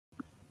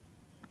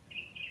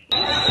You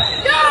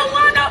don't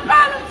want no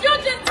problems, you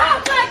just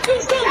talk like you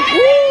do.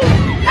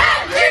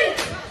 Let me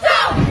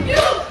show you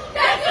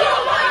that you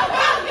don't want no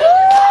problems.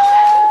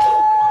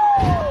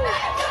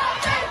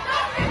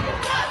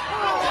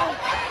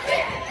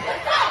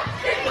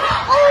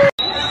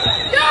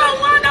 You don't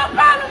want no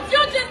problems,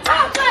 you just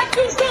talk like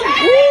you do.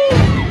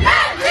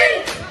 Let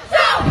me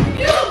show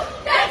you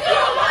that you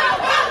don't want no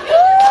problems.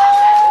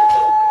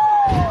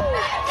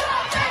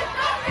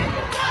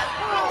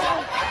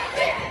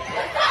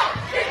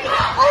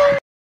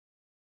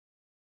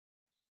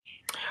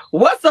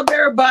 What's up,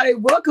 everybody?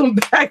 Welcome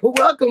back.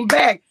 Welcome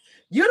back.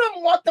 You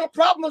don't want no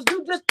problems.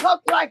 You just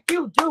talk like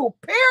you do.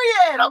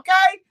 Period.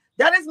 Okay?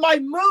 That is my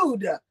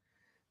mood.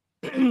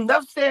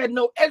 Enough said.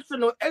 No extra,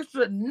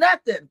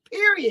 nothing.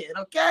 Period.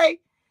 Okay?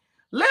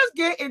 Let's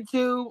get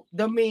into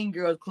the Mean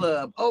Girls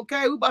Club.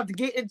 Okay? We're about to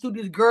get into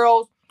these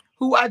girls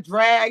who I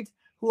dragged,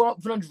 who I'm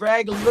gonna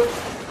drag a little.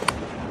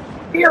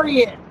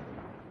 Period.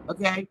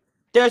 Okay?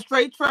 They're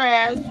straight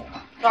trash.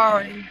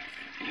 Sorry.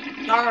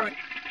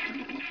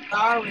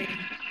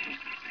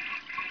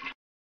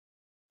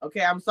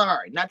 Okay, I'm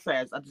sorry. Not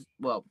trash.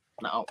 No,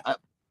 I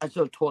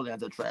show totally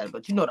as a trash,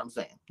 but you know what I'm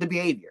saying. The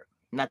behavior,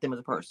 not them as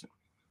a person.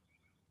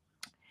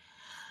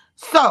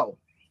 So,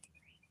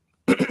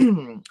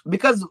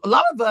 because a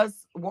lot of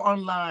us were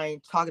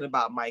online talking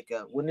about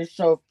Micah when this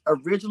show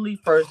originally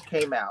first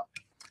came out.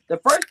 The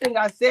first thing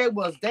I said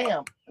was,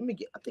 damn, I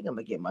think I'm going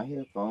to get my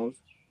headphones.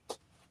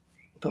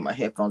 Put my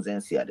headphones in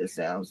and see how this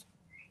sounds.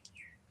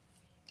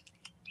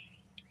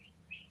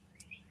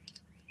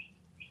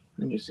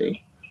 Let me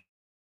see.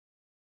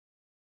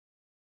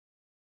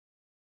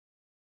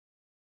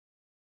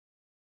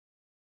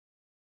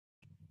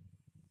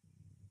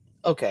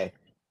 Okay.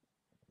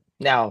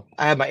 Now,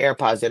 I have my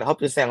AirPods in. I hope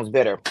this sounds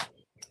better.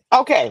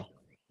 Okay.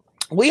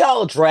 We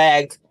all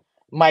dragged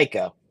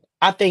Micah.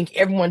 I think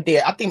everyone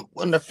did. I think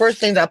one of the first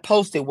things I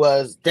posted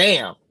was,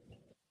 damn.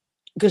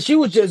 Because she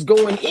was just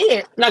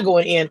not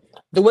going in,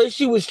 the way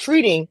she was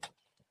treating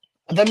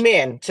the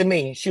men to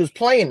me. She was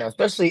playing them,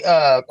 especially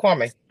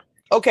Kwame.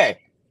 Okay.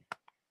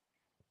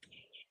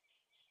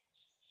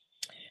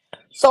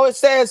 So it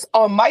says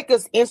on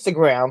Micah's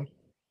Instagram,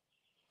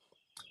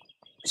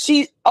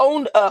 she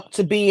owned up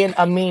to being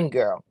a mean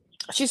girl.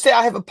 She said,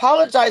 I have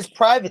apologized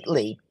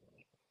privately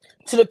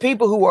to the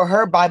people who were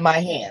hurt by my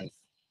hands.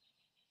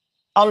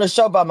 On the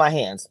show by my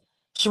hands.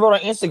 She wrote on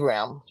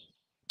Instagram,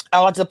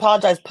 I want to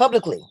apologize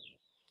publicly.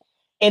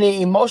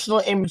 Any emotional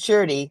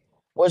immaturity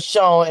was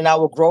shown and I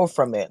will grow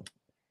from it.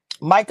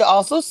 Micah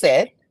also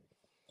said,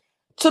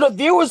 to the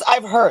viewers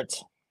I've hurt,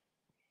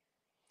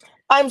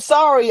 I'm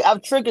sorry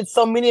I've triggered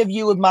so many of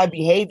you with my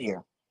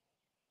behavior.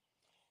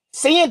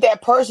 Seeing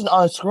that person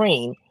on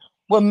screen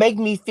will make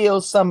me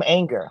feel some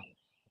anger.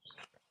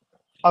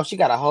 Oh, she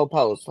got a whole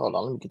post. Hold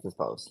on, let me get this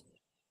post.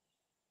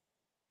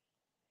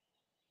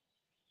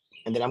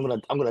 And then I'm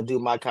gonna do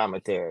my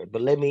commentary.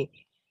 But let me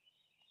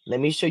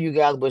show you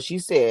guys what she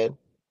said.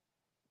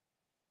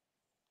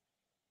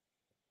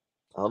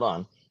 Hold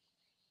on.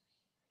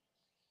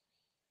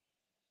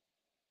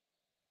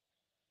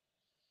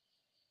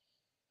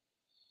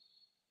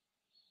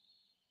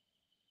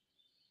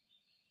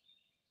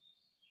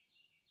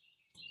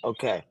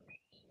 Okay.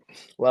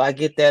 While I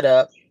get that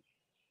up,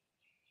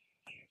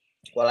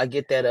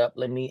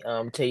 let me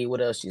tell you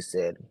what else she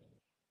said.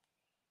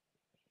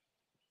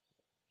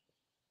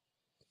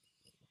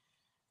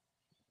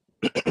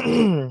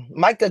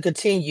 Micah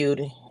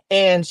continued,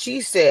 and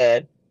she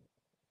said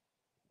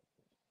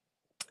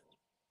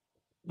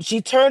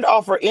she turned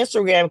off her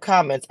Instagram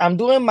comments. I'm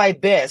doing my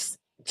best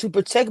to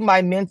protect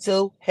my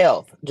mental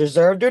health,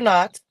 deserved or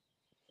not.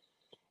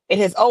 It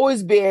has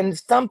always been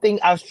something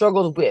I've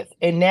struggled with,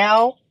 and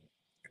now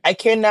I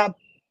cannot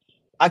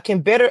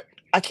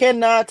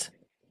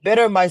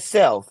better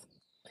myself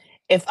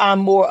if I'm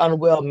more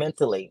unwell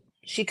mentally.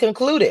 She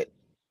concluded,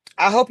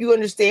 I hope you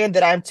understand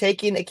that I'm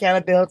taking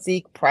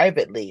accountability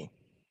privately.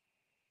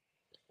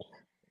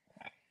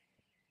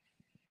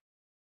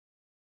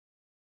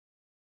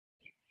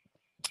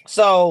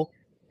 So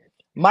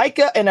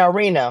Micah and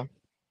Irina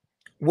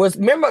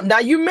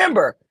you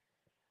remember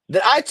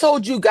that I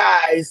told you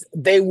guys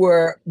they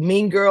were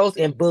mean girls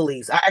and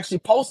bullies. I actually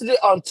posted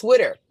it on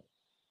Twitter.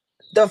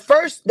 The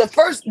first,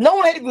 no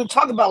one had even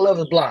talked about Love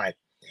is Blind.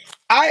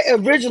 I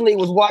originally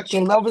was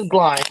watching Love is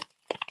Blind,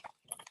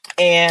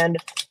 and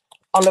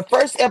on the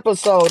first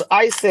episode,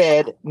 I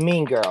said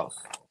mean girls.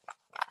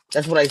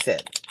 That's what I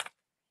said.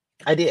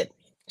 I did.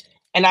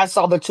 And I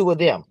saw the two of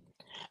them.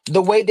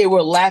 The way they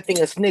were laughing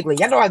and sniggling.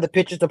 Y'all know I have the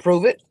pictures to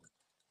prove it.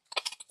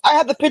 I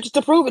have the pictures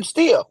to prove it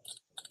still.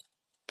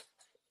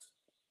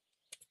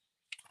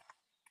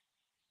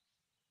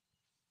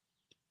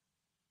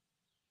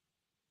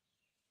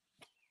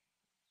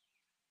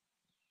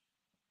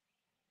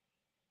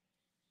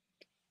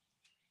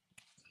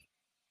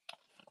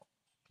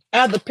 I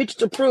have the picture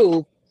to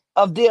prove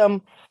of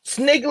them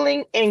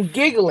sniggling and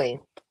giggling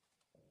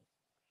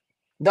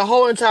the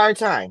whole entire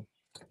time.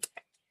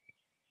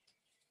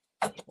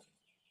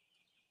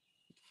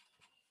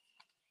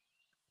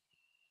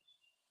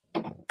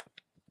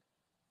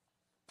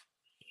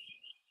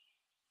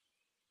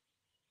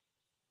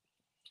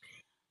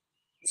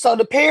 So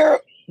the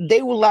pair,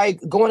 they were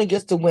like going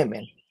against the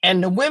women.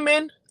 And the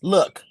women,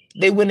 look,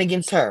 they went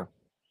against her.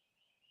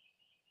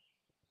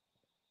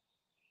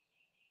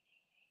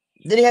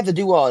 They didn't have to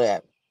do all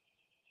that.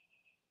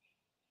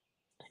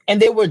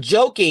 And they were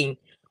joking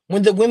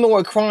when the women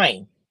were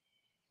crying.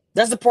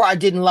 That's the part I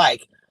didn't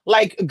like.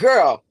 Like,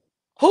 girl,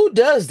 who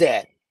does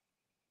that?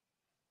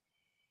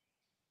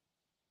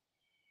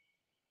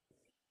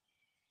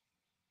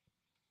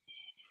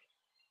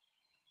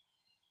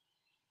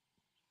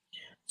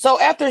 So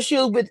after she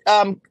was with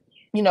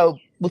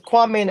with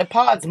Kwame and the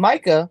Pods,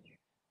 Micah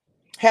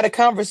had a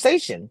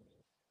conversation.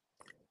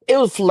 It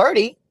was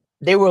flirty.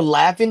 They were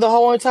laughing the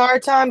whole entire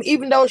time,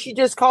 even though she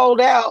just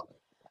called out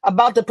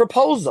about the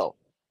proposal,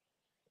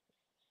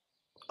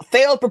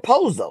 failed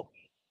proposal.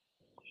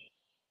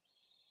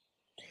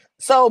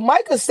 So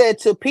Micah said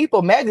to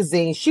People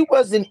magazine she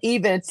wasn't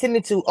even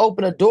intending to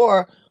open a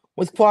door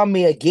with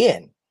Kwame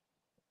again.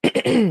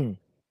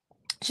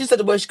 She said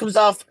the way she comes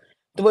off,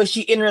 the way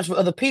she interacts with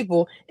other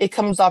people, it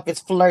comes off as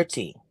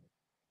flirty.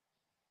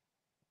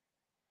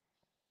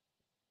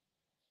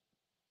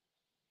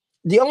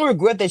 The only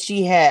regret that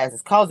she has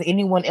is causing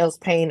anyone else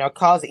pain or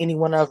causing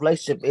anyone else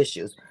relationship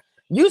issues.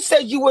 You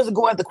said you wasn't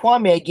going after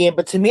Kwame again,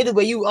 but to me, the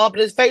way you up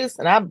in his face,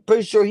 and I'm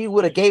pretty sure he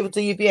would have gave it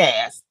to you if you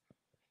asked,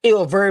 it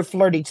was very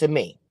flirty to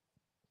me.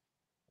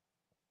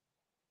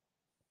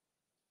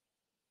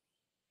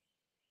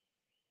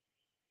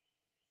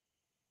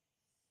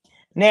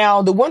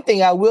 Now, the one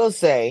thing I will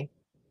say,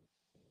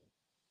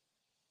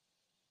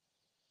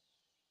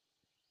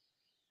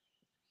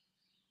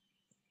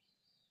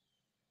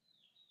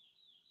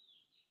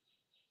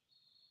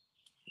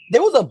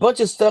 there was a bunch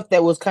of stuff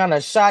that was kind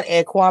of shot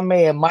at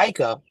Kwame and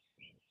Micah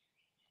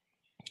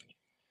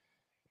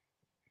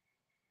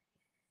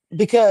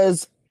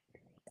because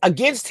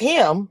against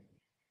him,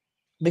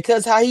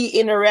 because how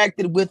he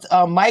interacted with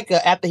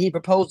Micah after he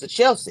proposed to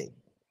Chelsea.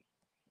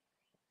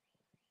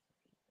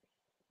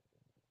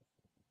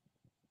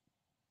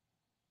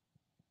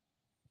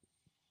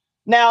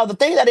 Now, the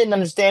thing I didn't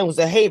understand was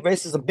the hate,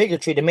 racism,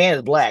 bigotry. The man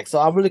is black,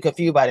 so I'm really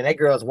confused by it. That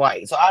girl's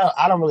white, so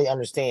I don't really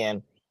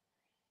understand.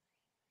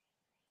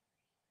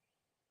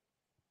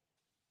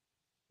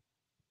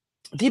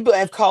 People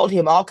have called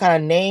him all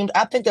kind of names.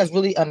 I think that's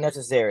really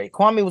unnecessary.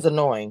 Kwame was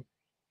annoying,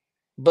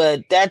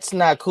 but that's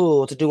not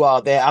cool to do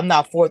all that. I'm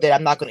not for that.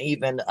 I'm not going to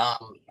even.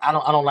 I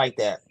don't like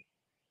that.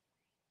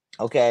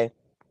 Okay,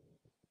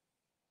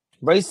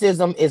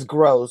 racism is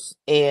gross,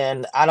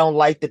 and I don't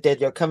like that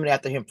they're coming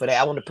after him for that.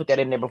 I want to put that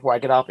in there before I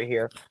get off of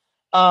here.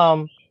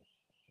 Um,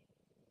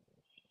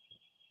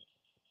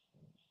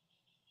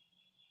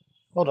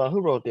 Hold on,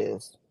 who wrote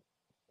this?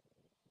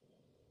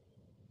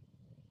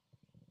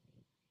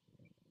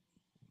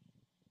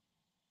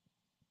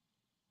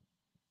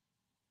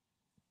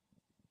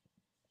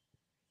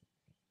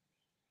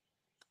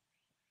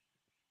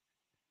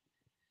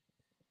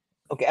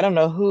 Okay, I don't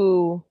know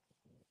who.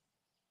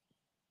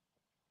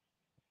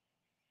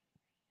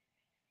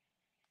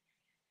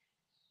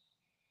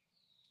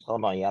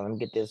 Hold on, y'all. Let me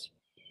get this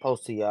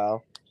post to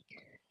y'all.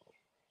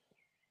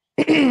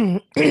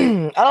 I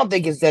don't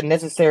think it's that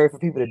necessary for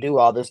people to do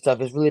all this stuff.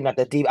 It's really not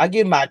that deep. I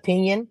give my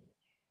opinion.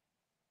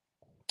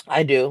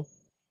 I do,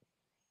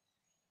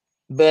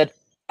 but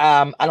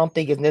I don't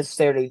think it's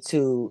necessary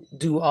to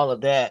do all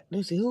of that. Let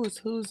me see who's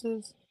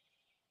this.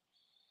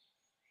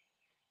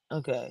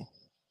 Okay,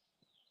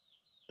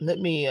 let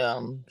me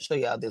show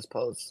y'all this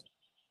post.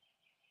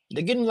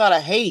 They're getting a lot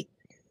of hate.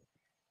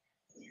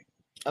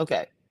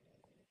 Okay,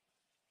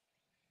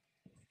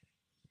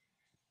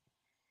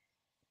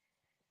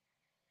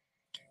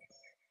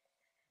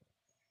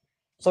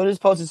 so this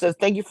post it says,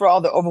 "Thank you for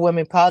all the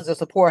overwhelming positive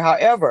support.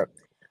 However,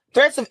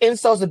 threats of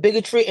insults and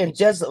bigotry and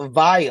just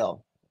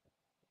vile.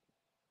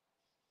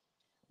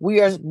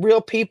 We are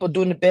real people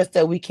doing the best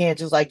that we can,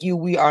 just like you.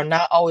 We are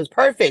not always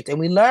perfect, and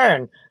we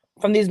learn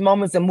from these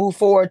moments and move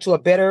forward to a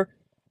better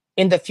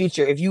in the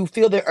future. If you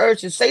feel the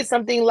urge to say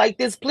something like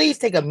this, please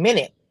take a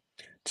minute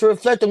to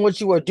reflect on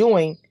what you are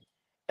doing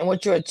and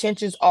what your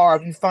intentions are.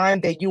 If you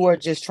find that you are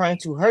just trying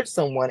to hurt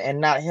someone and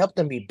not help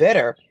them be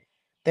better,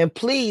 then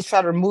please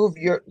try to remove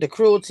the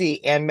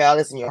cruelty and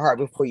malice in your heart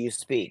before you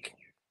speak."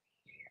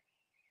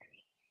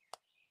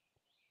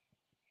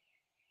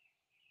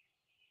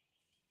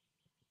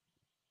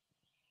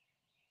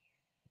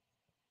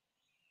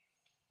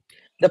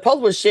 The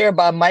post was shared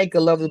by Micah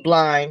Love is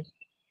Blind,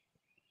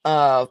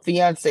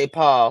 fiance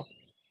Paul.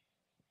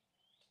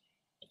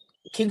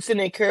 Kingston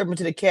encouragement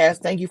to the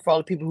cast. Thank you for all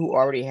the people who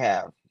already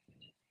have.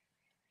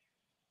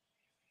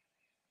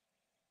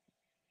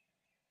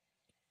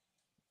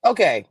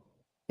 Okay,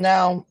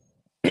 now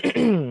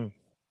the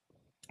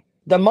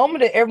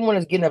moment that everyone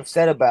is getting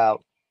upset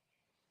about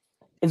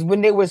is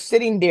when they were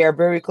sitting there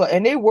very close,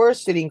 and they were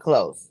sitting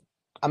close.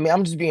 I mean,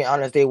 I'm just being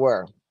honest, they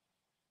were.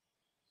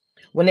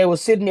 When they were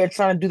sitting there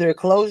trying to do their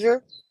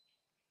closure,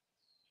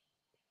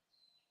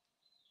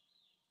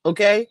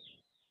 okay?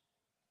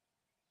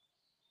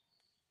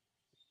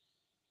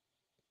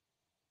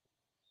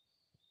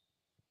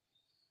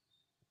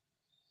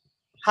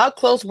 How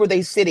close were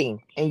they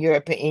sitting in your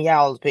in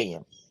y'all's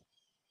opinion?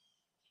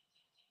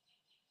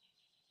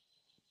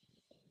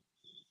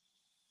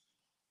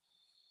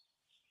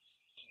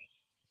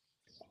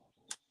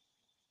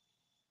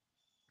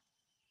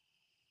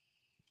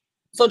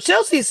 So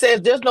Chelsea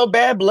says there's no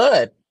bad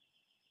blood.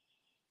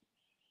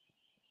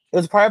 It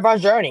was part of our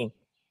journey.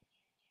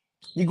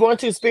 You're going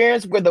to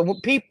experience where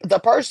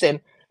the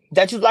person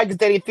that you like is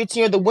dating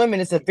 15 other women.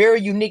 It's a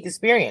very unique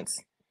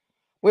experience.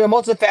 We're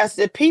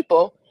multifaceted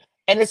people,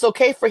 and it's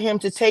okay for him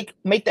to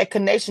make that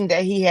connection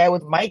that he had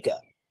with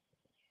Micah.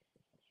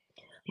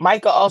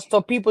 Micah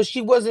also people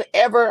she wasn't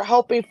ever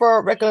hoping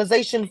for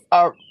reconciliation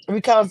or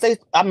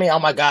reconciliation. I mean, oh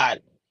my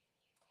God,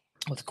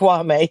 with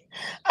Kwame,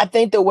 I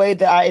think the way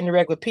that I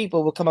interact with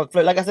people will come up.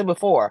 Like I said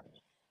before,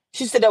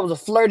 she said that was a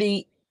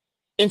flirty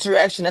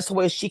interaction. That's the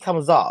way she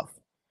comes off.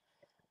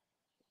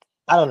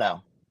 I don't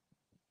know.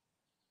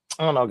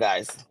 I don't know,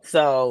 guys.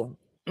 So,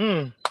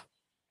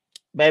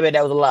 baby,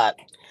 that was a lot.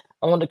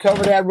 I wanted to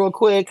cover that real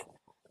quick,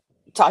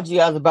 talk to you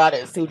guys about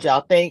it, and see what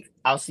y'all think.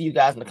 I'll see you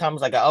guys in the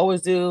comments like I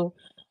always do.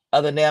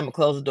 Other than that, I'm going to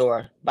close the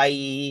door.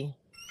 Bye.